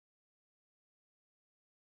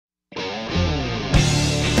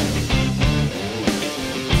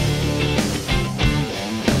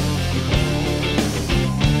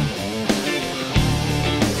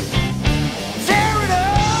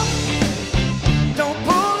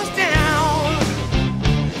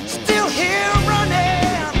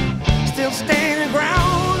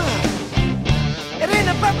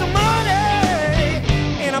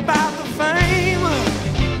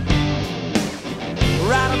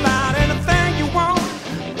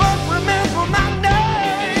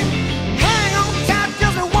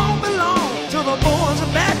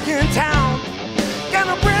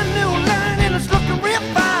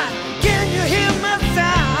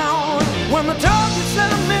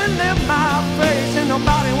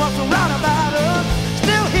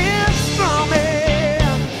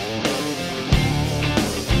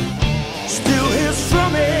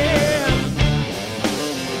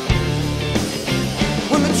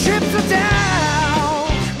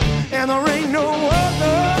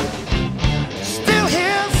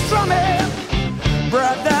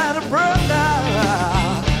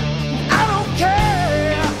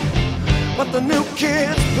the new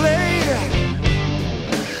kids play.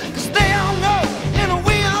 'Cause they all know, and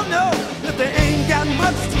we all know, that they ain't got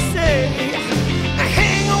much to say.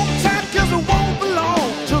 Hang on tight 'cause it won't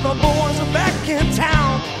belong to the boys are back in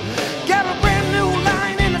town. Got a brand new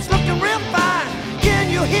line and it's looking real fine. Can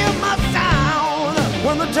you hear my sound?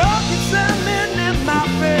 When the dog is slamming in my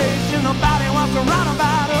face and nobody wants to run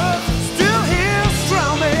about us, still here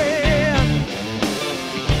strumming.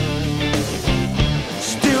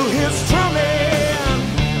 Still here strumming.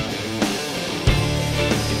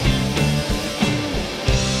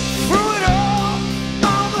 Through it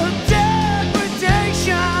all the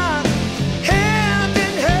degradation, hand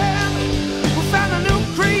in hand, we found a new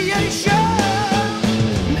creation.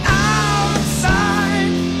 And out of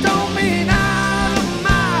sight don't mean out of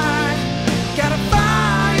mind. Got a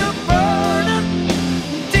fire burning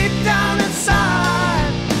deep down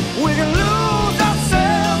inside. We can lose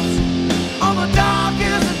ourselves on the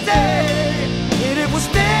darkest of days, and if we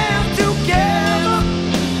stand together,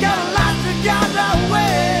 got a lot to guide our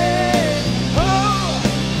way. Oh,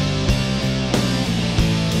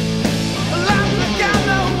 a lot to guide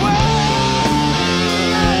our way.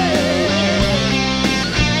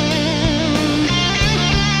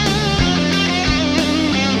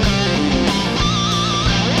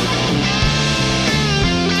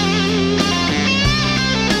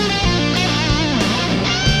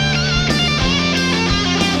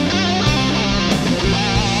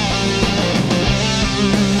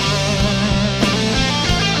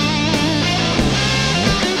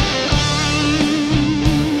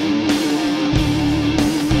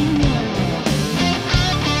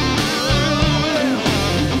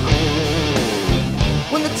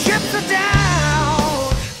 When the chips are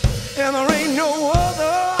down and there ain't no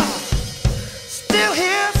other, still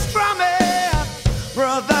here strumming,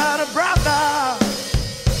 brother to brother.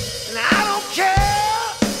 And I don't care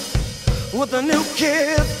what the new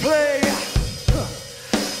kids play,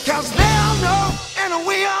 'cause they all know and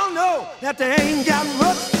we all know that they ain't got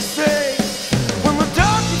much to say. When the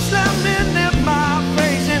dog is slamming in my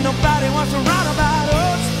face and nobody wants to run about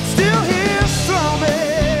us, still here strumming.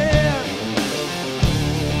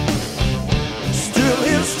 Still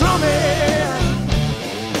here strumming.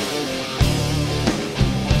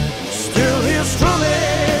 Still here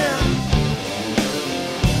strumming.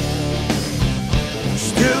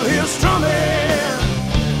 Still here strumming.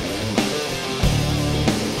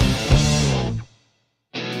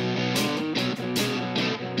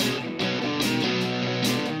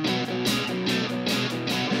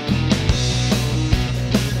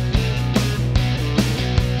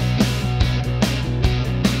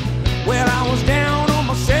 Well, I was down on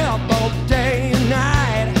myself all day and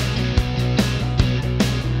night.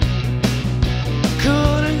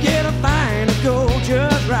 Couldn't get a thing to go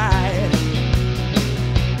just right.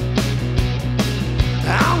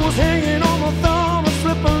 I was hanging on my thumb and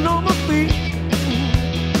slipping on my feet.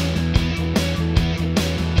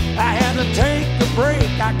 I had to take a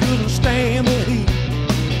break, I couldn't stand the heat.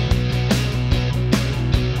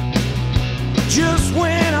 Just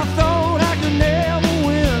when I thought I could never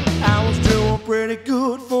win, I was doing pretty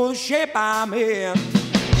good for the shape I'm in.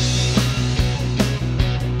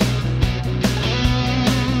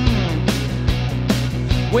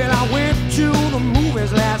 Well, I went to the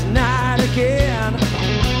movies last night again.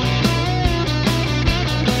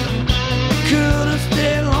 Couldn't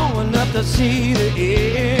stay long enough to see the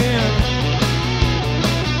end.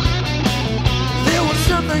 There was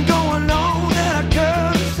something going on that I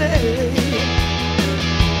couldn't say.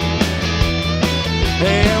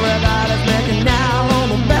 Everybody's making out on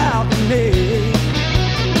the balcony.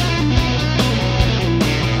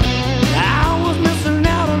 I was missing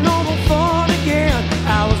out on all the fun again.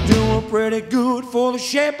 I was doing pretty good for the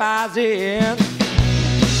shape I was in.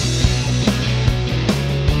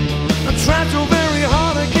 I tried so very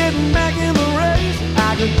hard to get back in the race.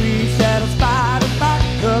 I could be satisfied if I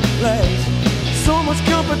could place. So much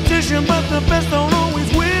competition, but the best don't always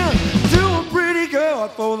win. Doing pretty good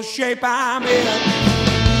for the shape I'm in.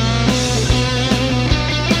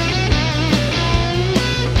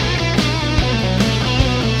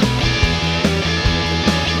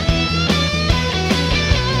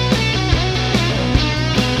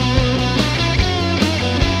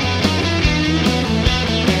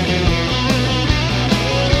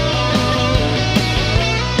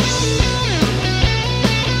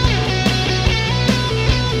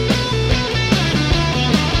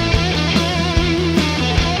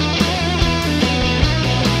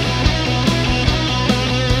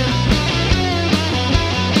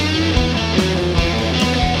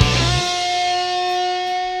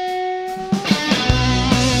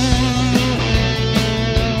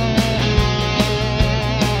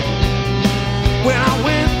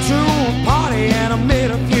 and I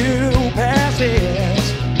made a few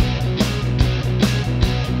passes.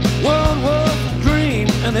 One was a dream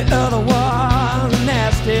and the other was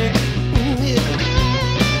nasty.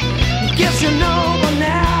 Guess you know by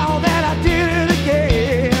now that I did it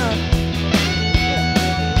again.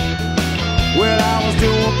 Well, I was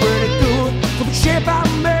doing pretty good for the shape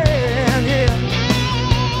I'm in, yeah.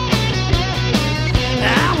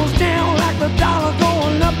 I was down like the dollar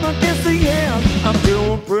going up against the yen. I'm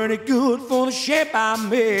doing pretty good for the shape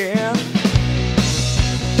I'm in.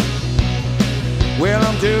 Well,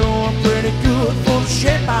 I'm doing pretty good for the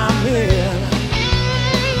shape I'm in.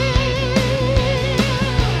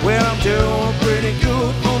 Well, I'm doing pretty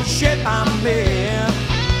good for the shape I'm in.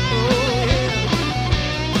 Oh, yeah.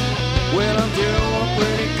 Well, I'm doing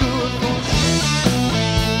pretty good for the shape.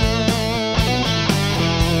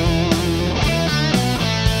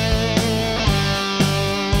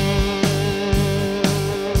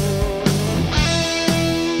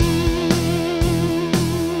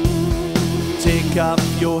 Take off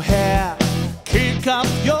your hair, kick off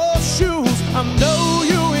your shoes. I know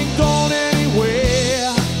you ain't going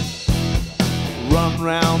anywhere. Run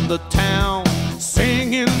round the town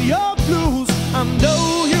singing your blues. I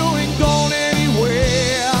know you ain't going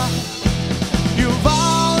anywhere. You've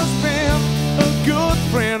always been a good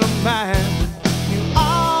friend of mine. You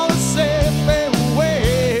always say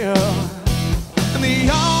farewell. And the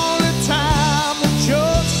only time that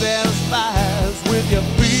you're satisfied is with your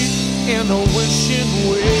feet in the wishing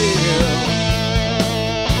well.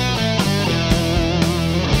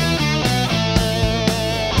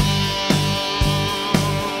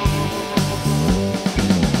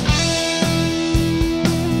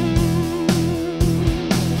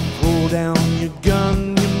 Pull down your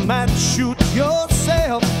gun, you might shoot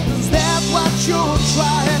yourself. Is that what you're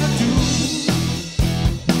trying to do?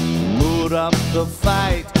 Put up the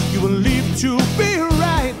fight, you believe to be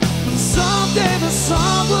right. And someday the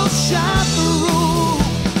sun will shine through.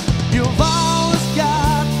 You've always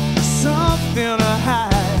got something to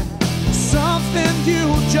hide, something you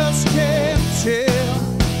just can't tell.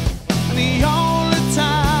 And the only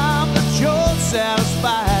time that you're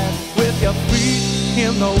satisfied with your feet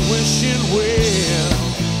in the wishing well.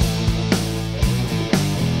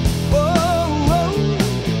 Oh, oh.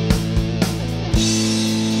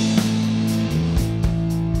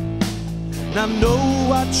 Now I know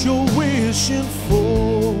what you're wishing for.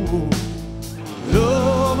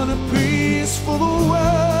 Love and a peace for the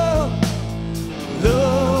world.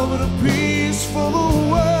 Love and a peace for the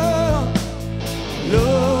world.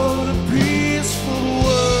 Love and a peace for the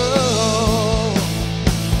world.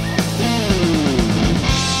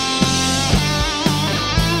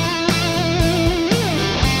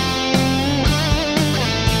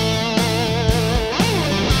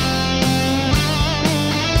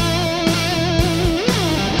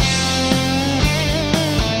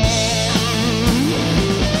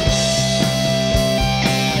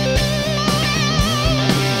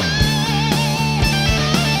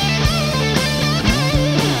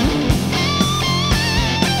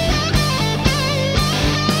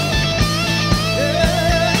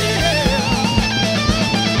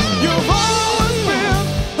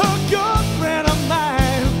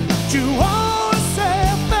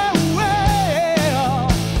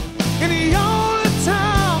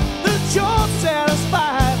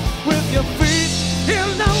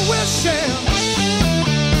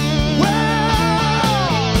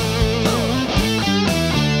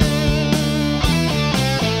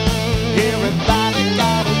 Everybody